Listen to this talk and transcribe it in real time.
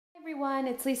everyone,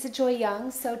 it's Lisa Joy Young.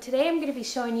 So today I'm going to be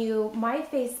showing you my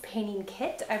face painting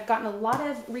kit. I've gotten a lot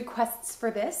of requests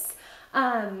for this.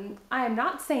 I am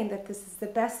not saying that this is the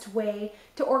best way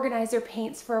to organize your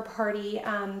paints for a party,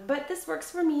 but this works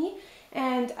for me,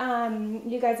 and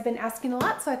you guys have been asking a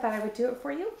lot, so I thought I would do it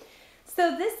for you.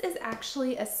 So this is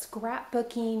actually a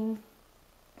scrapbooking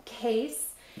case,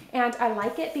 and I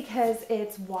like it because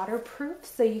it's waterproof,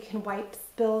 so you can wipe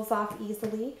spills off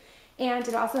easily. And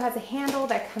it also has a handle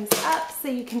that comes up so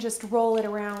you can just roll it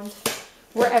around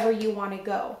wherever you want to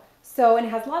go. So, and it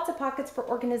has lots of pockets for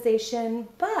organization,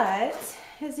 but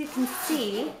as you can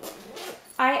see,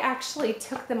 I actually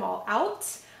took them all out.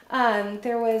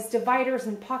 There was dividers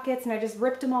and pockets and I just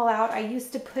ripped them all out. I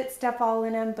used to put stuff all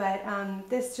in them, but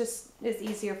this just is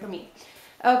easier for me.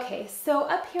 Okay, so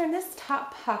up here in this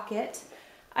top pocket,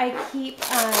 I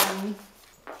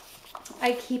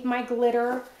keep my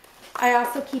glitter. I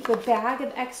also keep a bag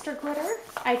of extra glitter.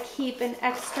 I keep an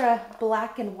extra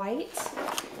black and white.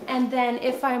 And then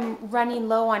if I'm running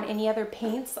low on any other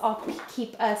paints, I'll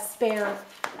keep a spare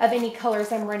of any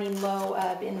colors I'm running low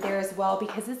of in there as well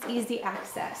because it's easy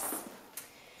access.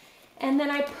 And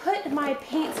then I put my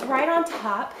paints right on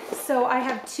top. So I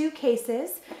have two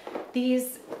cases.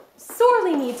 These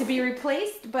sorely need to be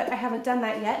replaced, but I haven't done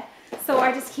that yet. So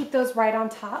I just keep those right on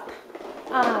top.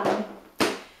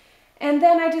 And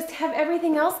then I just have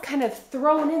everything else kind of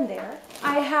thrown in there.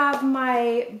 I have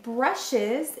my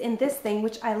brushes in this thing,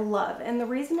 which I love. And the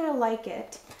reason I like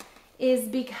it is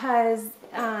because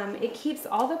it keeps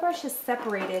all the brushes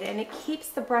separated and it keeps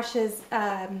the brushes,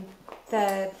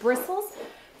 the bristles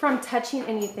from touching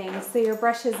anything. So your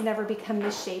brushes never become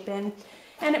misshapen,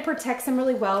 and it protects them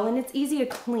really well, and it's easy to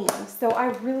clean. So I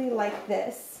really like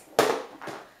this.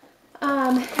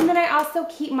 And then I also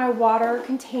keep my water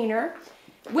container,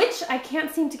 which I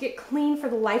can't seem to get clean for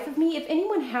the life of me. If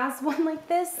anyone has one like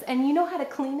this and you know how to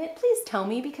clean it, please tell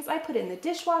me, because I put it in the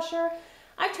dishwasher.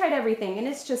 I've tried everything and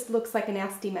it just looks like a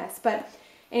nasty mess. But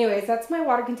anyways, that's my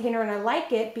water container, and I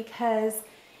like it because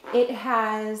it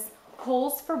has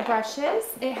holes for brushes.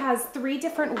 It has 3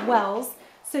 different wells,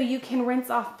 so you can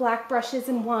rinse off black brushes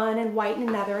in one and white in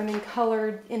another and then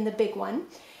colored in the big one.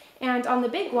 And on the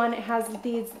big one, it has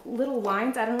these little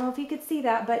lines. I don't know if you could see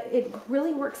that, but it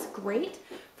really works great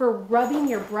for rubbing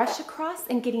your brush across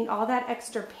and getting all that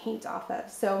extra paint off of.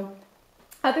 So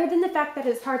other than the fact that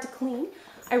it's hard to clean,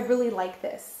 I really like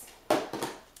this.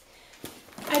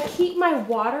 I keep my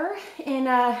water in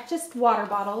just water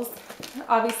bottles,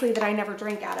 obviously, that I never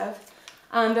drink out of.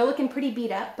 They're looking pretty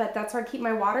beat up, but that's where I keep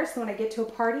my water. So when I get to a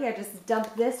party, I just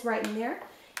dump this right in there.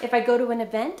 If I go to an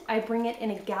event, I bring it in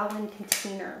a gallon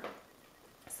container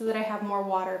so that I have more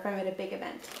water if I'm at a big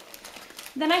event.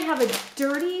 Then I have a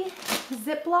dirty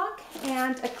Ziploc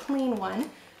and a clean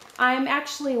one. I'm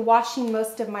actually washing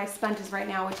most of my sponges right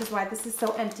now, which is why this is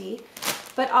so empty.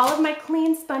 But all of my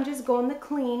clean sponges go in the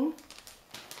clean.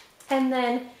 And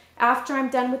then after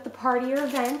I'm done with the party or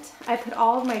event, I put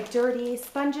all of my dirty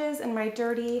sponges and my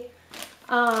dirty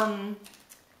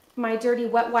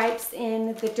wet wipes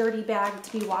in the dirty bag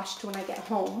to be washed when I get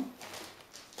home.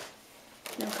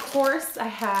 And of course, I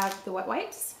have the wet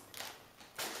wipes.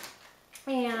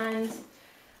 And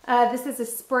this is a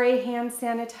spray hand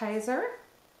sanitizer.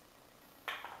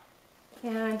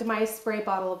 And my spray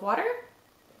bottle of water.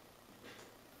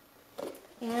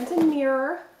 And a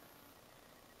mirror.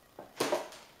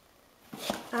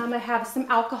 I have some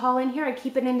alcohol in here. I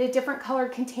keep it in a different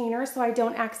colored container so I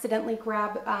don't accidentally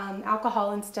grab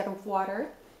alcohol instead of water.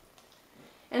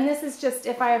 And this is just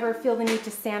if I ever feel the need to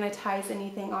sanitize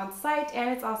anything on site, and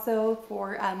it's also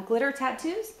for glitter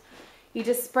tattoos. You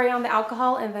just spray on the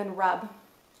alcohol and then rub.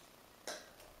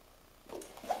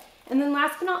 And then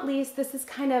last but not least, this is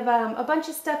kind of a bunch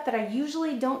of stuff that I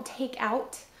usually don't take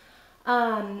out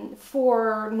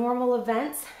for normal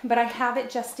events, but I have it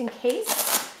just in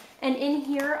case. And in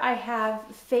here I have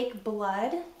fake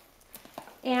blood,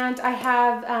 and I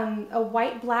have a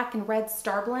white, black, and red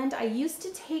star blend. I used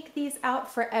to take these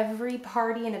out for every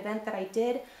party and event that I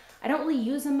did. I don't really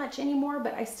use them much anymore,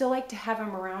 but I still like to have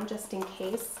them around just in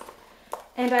case.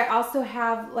 And I also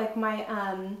have like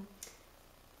my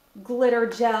glitter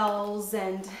gels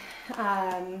and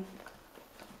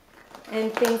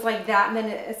things like that, and then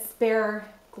a spare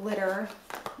glitter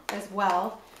as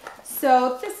well.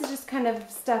 So this is just kind of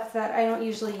stuff that I don't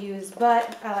usually use,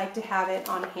 but I like to have it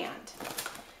on hand.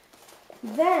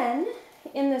 Then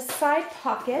in the side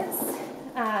pockets,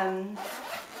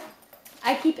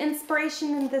 I keep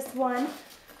inspiration in this one.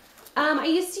 I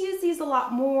used to use these a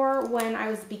lot more when I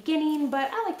was beginning, but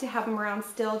I like to have them around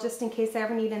still just in case I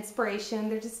ever need inspiration.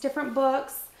 They're just different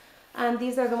books.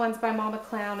 These are the ones by Mama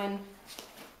Clown, and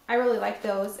I really like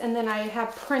those. And then I have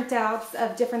printouts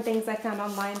of different things I found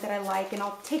online that I like, and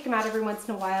I'll take them out every once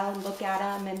in a while and look at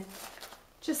them, and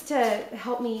just to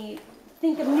help me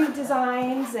think of new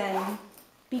designs and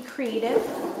be creative.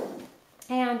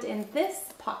 And in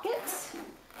this pocket,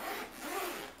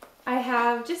 I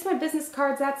have just my business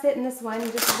cards. That's it in this one.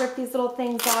 You just rip these little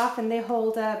things off and they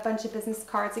hold a bunch of business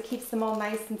cards. It keeps them all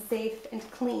nice and safe and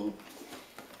clean.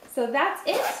 So that's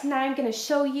it. Now I'm going to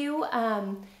show you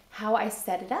how I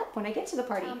set it up when I get to the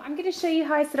party. I'm going to show you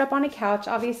how I set up on a couch.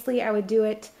 Obviously, I would do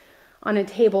it on a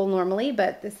table normally,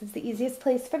 but this is the easiest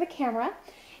place for the camera.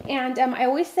 And I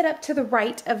always sit up to the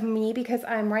right of me because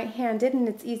I'm right-handed and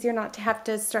it's easier not to have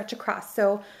to stretch across.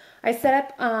 So I set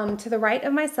up to the right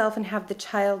of myself and have the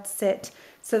child sit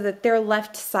so that their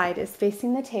left side is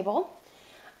facing the table.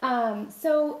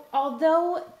 So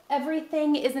although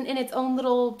everything isn't in its own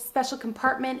little special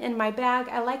compartment in my bag,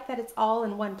 I like that it's all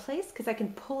in one place because I can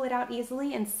pull it out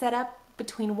easily and set up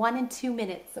between 1 and 2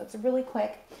 minutes. So it's really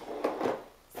quick.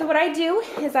 So what I do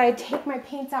is I take my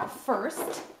paints out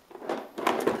first,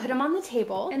 put them on the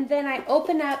table, and then I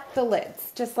open up the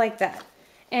lids just like that.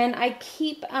 And I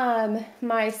keep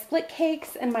my split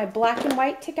cakes and my black and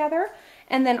white together,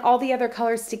 and then all the other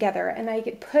colors together. And I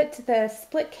put the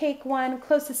split cake one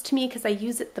closest to me because I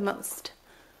use it the most.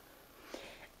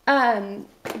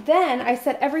 Then I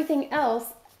set everything else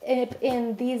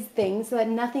in these things so that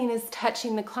nothing is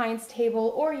touching the client's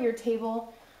table or your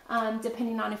table,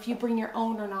 depending on if you bring your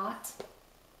own or not.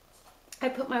 I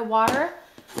put my water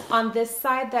on this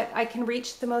side that I can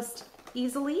reach the most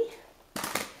easily.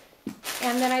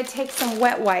 And then I take some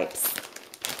wet wipes.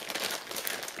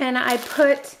 And I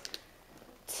put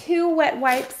 2 wet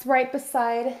wipes right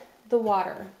beside the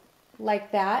water,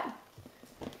 like that.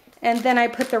 And then I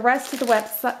put the rest of the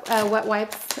wet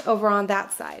wipes over on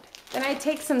that side. Then I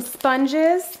take some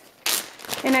sponges,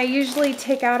 and I usually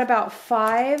take out about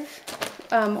 5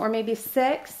 or maybe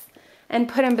 6 and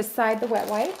put them beside the wet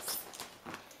wipes.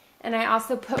 And I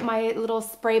also put my little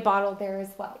spray bottle there as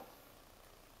well.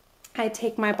 I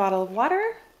take my bottle of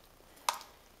water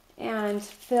and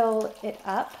fill it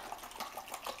up,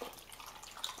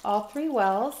 all 3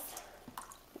 wells.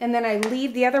 And then I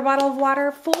leave the other bottle of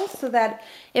water full so that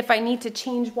if I need to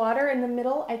change water in the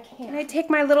middle, I can. And I take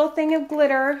my little thing of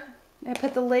glitter, I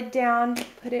put the lid down,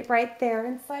 put it right there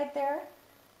inside there.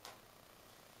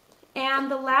 And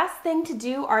the last thing to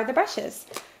do are the brushes.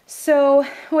 So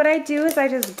what I do is I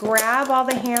just grab all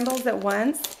the handles at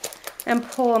once and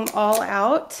pull them all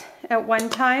out at one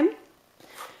time.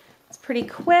 It's pretty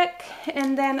quick.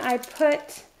 And then I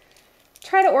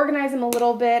try to organize them a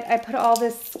little bit. I put all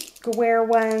the square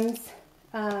ones.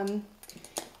 Here,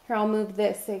 I'll move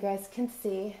this so you guys can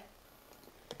see.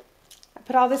 I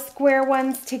put all the square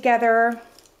ones together.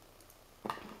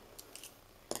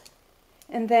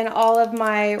 And then all of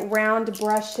my round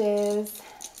brushes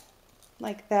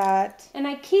like that. And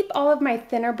I keep all of my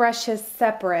thinner brushes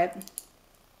separate.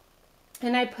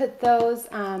 And I put those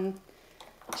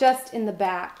just in the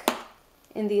back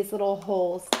in these little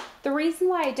holes. The reason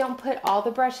why I don't put all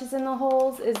the brushes in the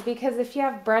holes is because if you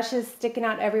have brushes sticking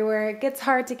out everywhere, it gets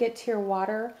hard to get to your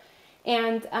water.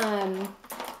 And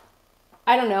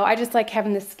I don't know, I just like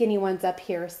having the skinny ones up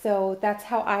here. So that's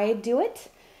how I do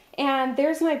it. And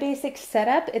there's my basic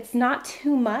setup. It's not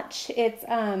too much. It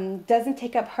doesn't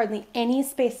take up hardly any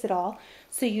space at all.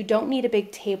 So you don't need a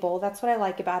big table. That's what I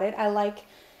like about it. I like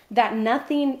that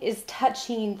nothing is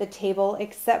touching the table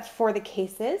except for the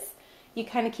cases. You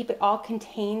kind of keep it all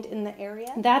contained in the area.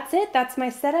 That's it. That's my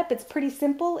setup. It's pretty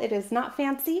simple. It is not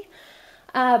fancy,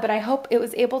 but I hope it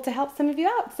was able to help some of you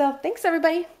out. So thanks,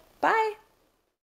 everybody. Bye.